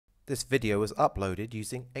This video was uploaded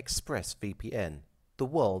using ExpressVPN, the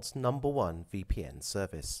world's #1 VPN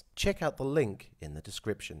service. Check out the link in the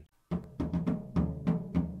description.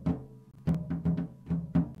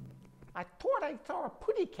 I thought I saw a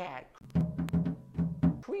putty cat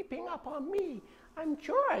creeping up on me. I'm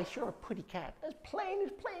sure I saw a putty cat, as plain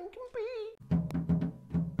can be.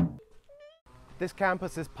 This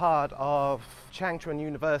campus is part of Jilin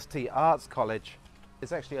University Arts College.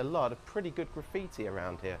 There's actually a lot of pretty good graffiti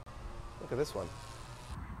around here. Look at this one.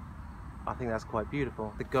 I think that's quite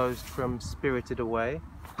beautiful. The ghost from Spirited Away.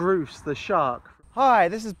 Bruce the shark. Hi,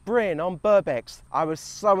 this is Brin on Burbex. I was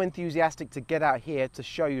so enthusiastic to get out here to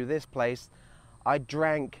show you this place. I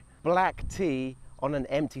drank black tea on an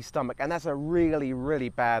empty stomach, and that's a really, really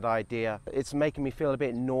bad idea. It's making me feel a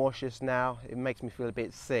bit nauseous now. It makes me feel a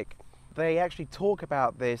bit sick. They actually talk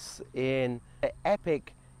about this in the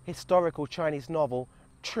epic historical Chinese novel,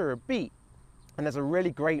 Chi Bi. And there's a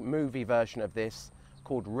really great movie version of this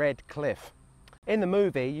called Red Cliff. In the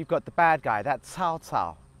movie, you've got the bad guy, that's Cao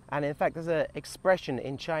Cao. And in fact, there's an expression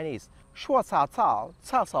in Chinese, 说曹操,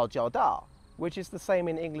曹操就到, which is the same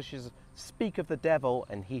in English as speak of the devil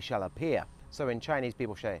and he shall appear. So in Chinese,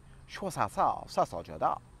 people say, 说曹操,曹操就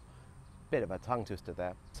到. Bit of a tongue twister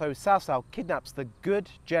there. So Cao Cao kidnaps the good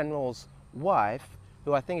general's wife,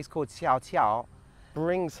 who I think is called Xiao Qiao,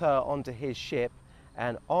 brings her onto his ship,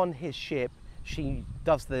 and on his ship, she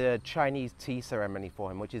does the Chinese tea ceremony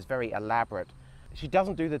for him, which is very elaborate. She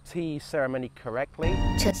doesn't do the tea ceremony correctly.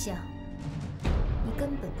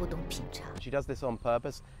 She does this on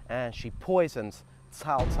purpose, and she poisons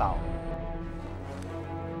Cao Cao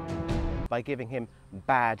by giving him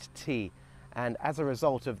bad tea. And as a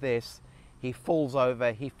result of this, he falls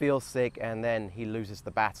over, he feels sick, and then he loses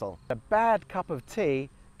the battle. A bad cup of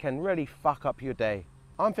tea can really fuck up your day.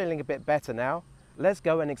 I'm feeling a bit better now. Let's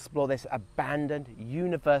go and explore this abandoned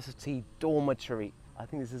university dormitory. I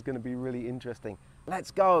think this is going to be really interesting.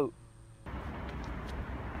 Let's go!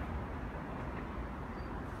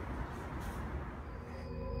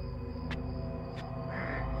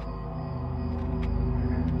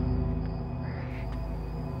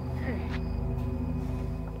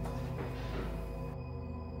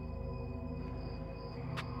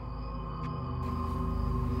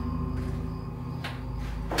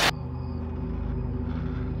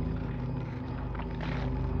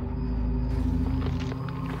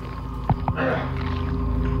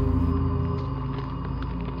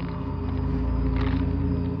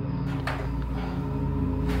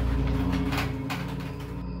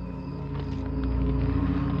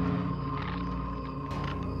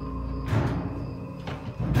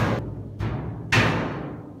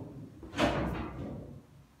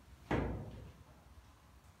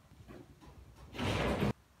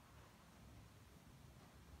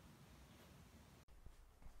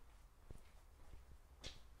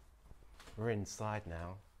 We're inside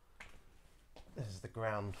now. This is the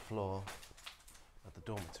ground floor of the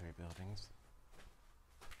dormitory buildings.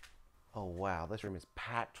 Oh wow, this room is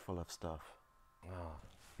packed full of stuff. Oh.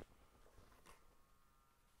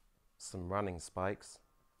 Some running spikes.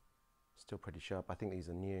 Still pretty sharp. I think these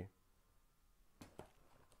are new.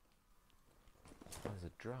 There's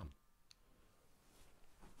a drum.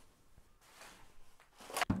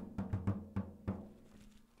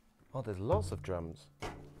 Oh, there's lots of drums.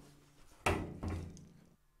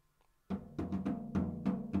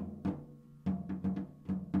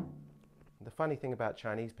 The funny thing about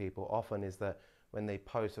Chinese people often is that when they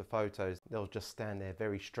pose for photos, they'll just stand there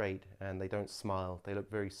very straight and they don't smile. They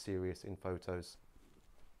look very serious in photos.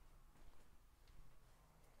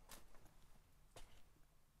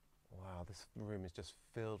 Wow, this room is just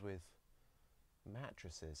filled with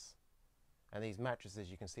mattresses. And these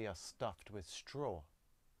mattresses, you can see, are stuffed with straw.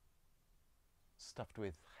 Stuffed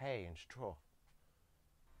with hay and straw.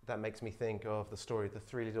 That makes me think of the story of the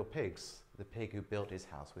Three Little Pigs, the pig who built his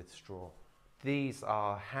house with straw. These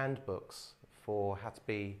are handbooks for how to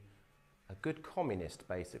be a good communist,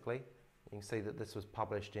 basically. You can see that this was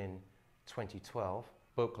published in 2012.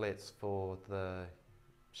 Booklets for the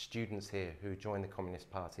students here who join the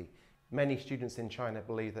Communist Party. Many students in China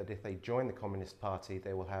believe that if they join the Communist Party,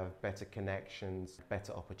 they will have better connections,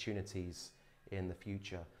 better opportunities in the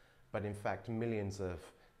future. But in fact, millions of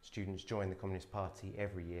students join the Communist Party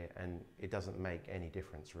every year, and it doesn't make any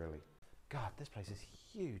difference, really. God, this place is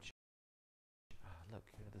huge. Look,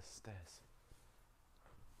 here are the stairs.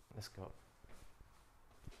 Let's go.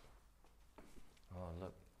 Oh,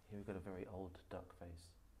 look, here we've got a very old duck face.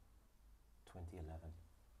 2011.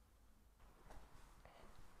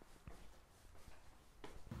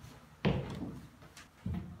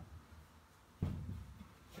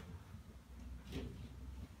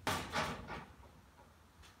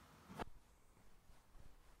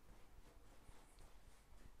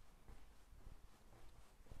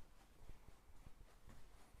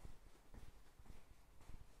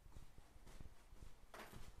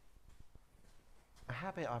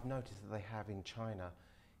 habit I've noticed that they have in China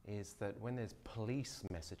is that when there's police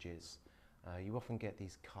messages, you often get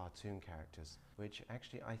these cartoon characters, which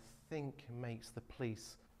actually I think makes the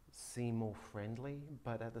police seem more friendly,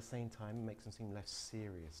 but at the same time makes them seem less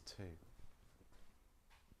serious too.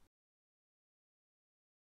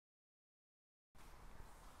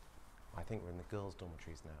 I think we're in the girls'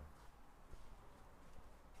 dormitories now.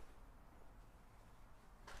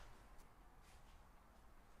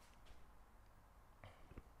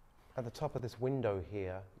 At the top of this window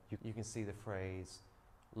here, you can see the phrase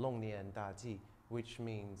 "Long Nian Da Ji," which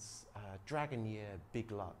means dragon year,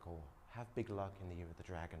 big luck, or have big luck in the year of the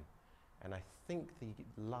dragon. And I think the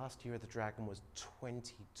last year of the dragon was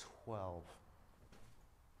 2012.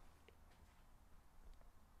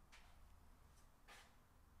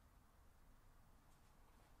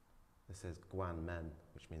 This says Guan Men,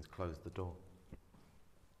 which means close the door.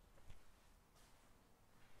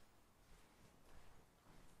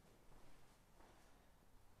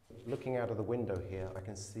 Looking out of the window here, I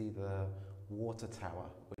can see the water tower,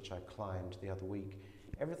 which I climbed the other week.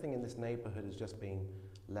 Everything in this neighborhood has just been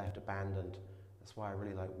left abandoned. That's why I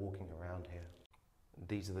really like walking around here.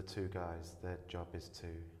 These are the two guys. Their job is to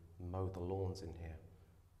mow the lawns in here,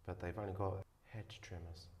 but they've only got hedge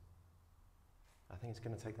trimmers. I think it's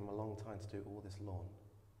going to take them a long time to do all this lawn.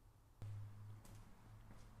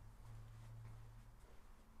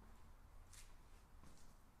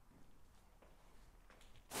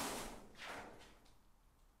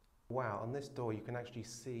 Wow, on this door you can actually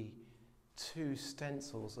see two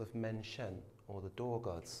stencils of Men Shen, or the door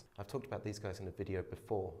gods. I've talked about these guys in a video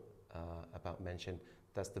before about Men Shen.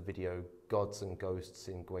 That's the video Gods and Ghosts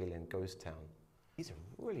in Guilin Ghost Town. These are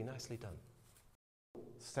really nicely done.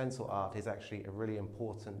 Stencil art is actually a really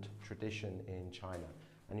important tradition in China,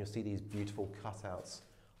 and you'll see these beautiful cutouts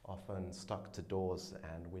often stuck to doors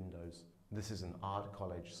and windows. This is an art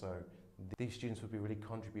college, so these students would be really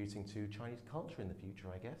contributing to Chinese culture in the future,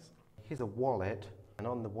 I guess. Here's a wallet, and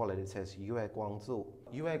on the wallet it says Yue Guangzu.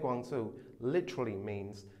 Yue Guangzu literally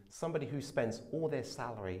means somebody who spends all their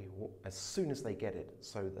salary as soon as they get it,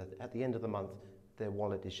 so that at the end of the month their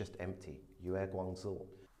wallet is just empty. Yue Guangzu.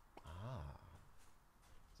 Ah,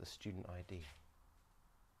 it's a student ID.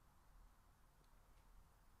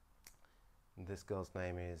 And this girl's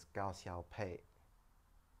name is Gao Xiaopei.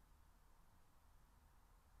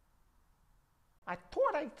 I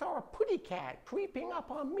thought I saw a putty cat creeping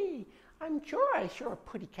up on me. I'm sure I saw a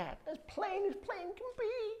putty cat, as plain can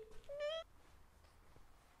be.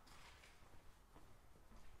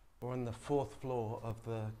 We're on the 4th floor of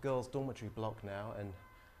the girls' dormitory block now, and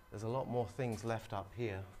there's a lot more things left up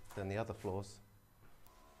here than the other floors.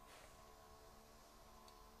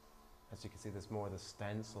 As you can see, there's more of the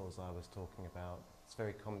stencils I was talking about. It's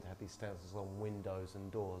very common to have these stencils on windows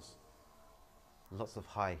and doors. Lots of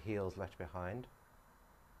high heels left behind,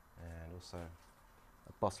 and also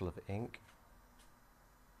a bottle of ink.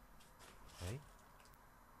 Okay.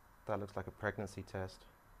 That looks like a pregnancy test.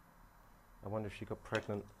 I wonder if she got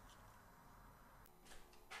pregnant.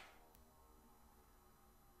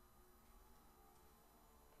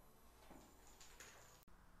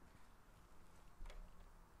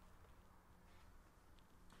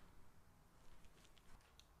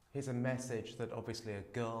 Here's a message that obviously a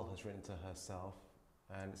girl has written to herself,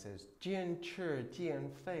 and it says, 坚持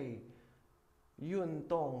减肥，运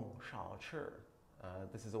动少吃.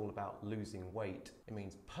 This is all about losing weight. It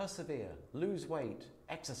means persevere, lose weight,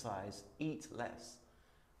 exercise, eat less.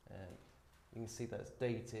 And you can see that it's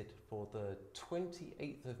dated for the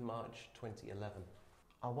 28th of March 2011.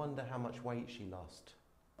 I wonder how much weight she lost.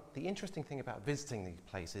 The interesting thing about visiting these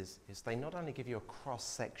places is they not only give you a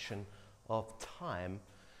cross-section of time,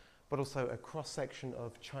 but also a cross-section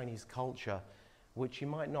of Chinese culture, which you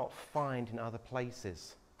might not find in other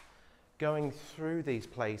places. Going through these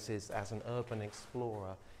places as an urban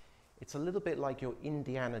explorer, it's a little bit like your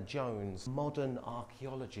Indiana Jones, modern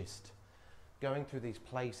archaeologist, going through these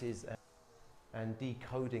places and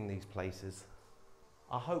decoding these places.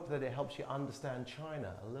 I hope that it helps you understand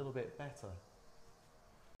China a little bit better.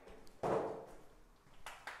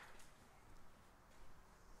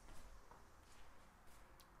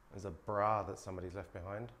 There's a bra that somebody's left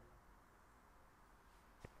behind.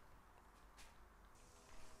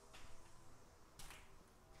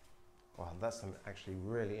 Wow, that's some actually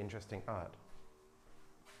really interesting art.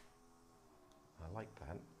 I like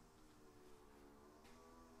that.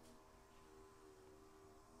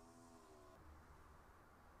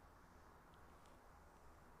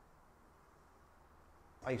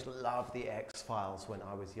 I used to love the X-Files when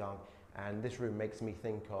I was young, and this room makes me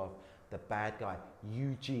think of the bad guy,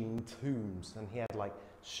 Eugene Toombs, and he had like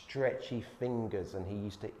stretchy fingers and he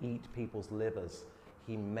used to eat people's livers.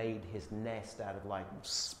 He made his nest out of like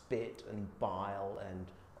spit and bile and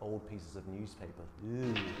old pieces of newspaper.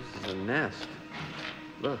 Ew. This is a nest.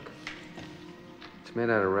 Look. It's made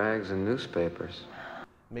out of rags and newspapers.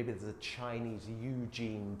 Maybe there's a Chinese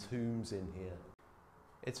Eugene Toombs in here.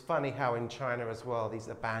 It's funny how in China as well, these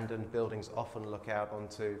abandoned buildings often look out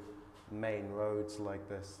onto main roads like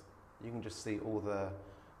this. You can just see all the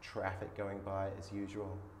traffic going by as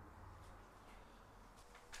usual.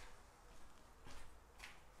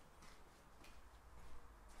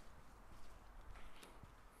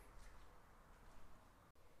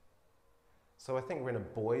 So I think we're in a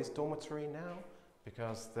boys' dormitory now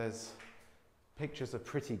because there's pictures of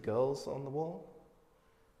pretty girls on the wall.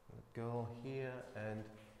 A girl here, and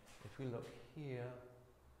if we look here,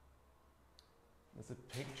 there's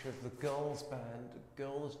a picture of the girls' band,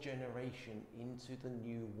 Girls' Generation into the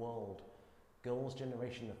New World. Girls'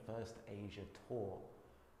 Generation, the first Asia tour.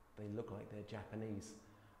 They look like they're Japanese.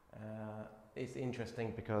 It's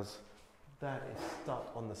interesting because that is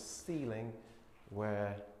stuck on the ceiling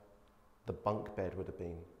where the bunk bed would have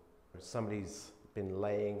been. Somebody's been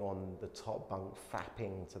laying on the top bunk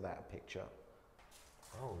fapping to that picture.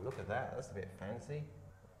 Oh, look at that, that's a bit fancy.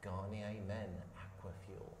 Garnier Men Aqua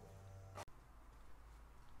Fuel.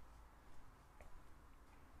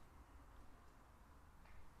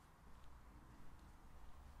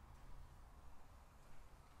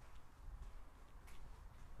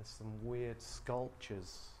 There's some weird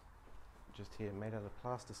sculptures just here made out of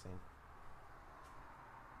plasticine.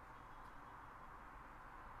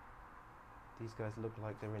 These guys look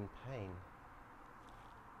like they're in pain.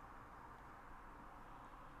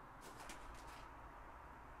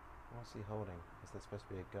 What's he holding? Is that supposed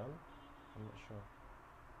to be a gun? I'm not sure.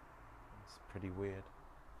 It's pretty weird.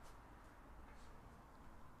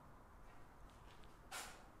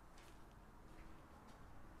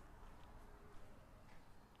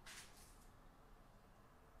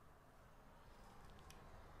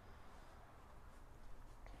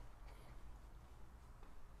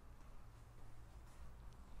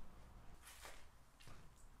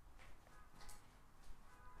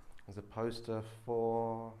 There's a poster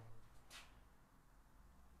for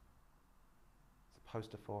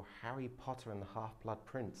Harry Potter and the Half-Blood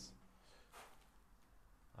Prince.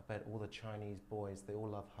 I bet all the Chinese boys, they all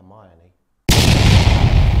love Hermione.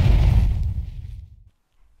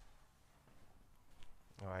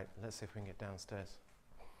 All right, let's see if we can get downstairs.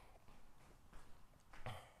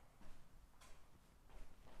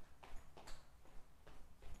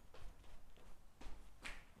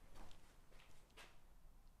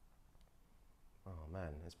 Oh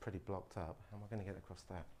man, it's pretty blocked up. How am I going to get across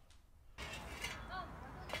that?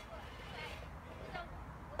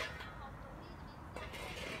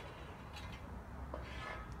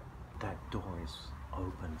 That door is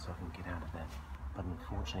open so I can get out of there. But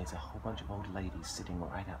unfortunately, there's a whole bunch of old ladies sitting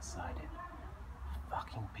right outside it.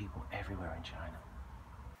 Fucking people everywhere in China.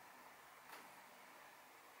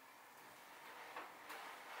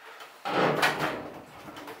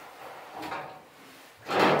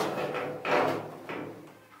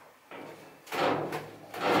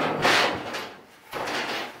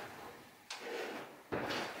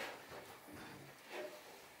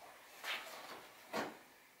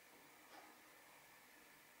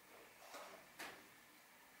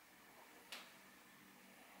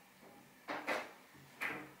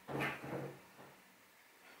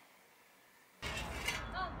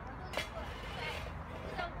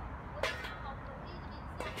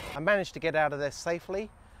 I managed to get out of there safely.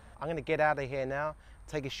 I'm going to get out of here now,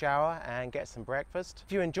 take a shower and get some breakfast.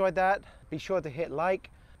 If you enjoyed that, be sure to hit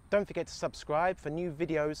like. Don't forget to subscribe for new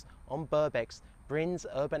videos on Burbex, Brin's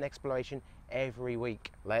urban exploration every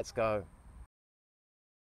week. Let's go.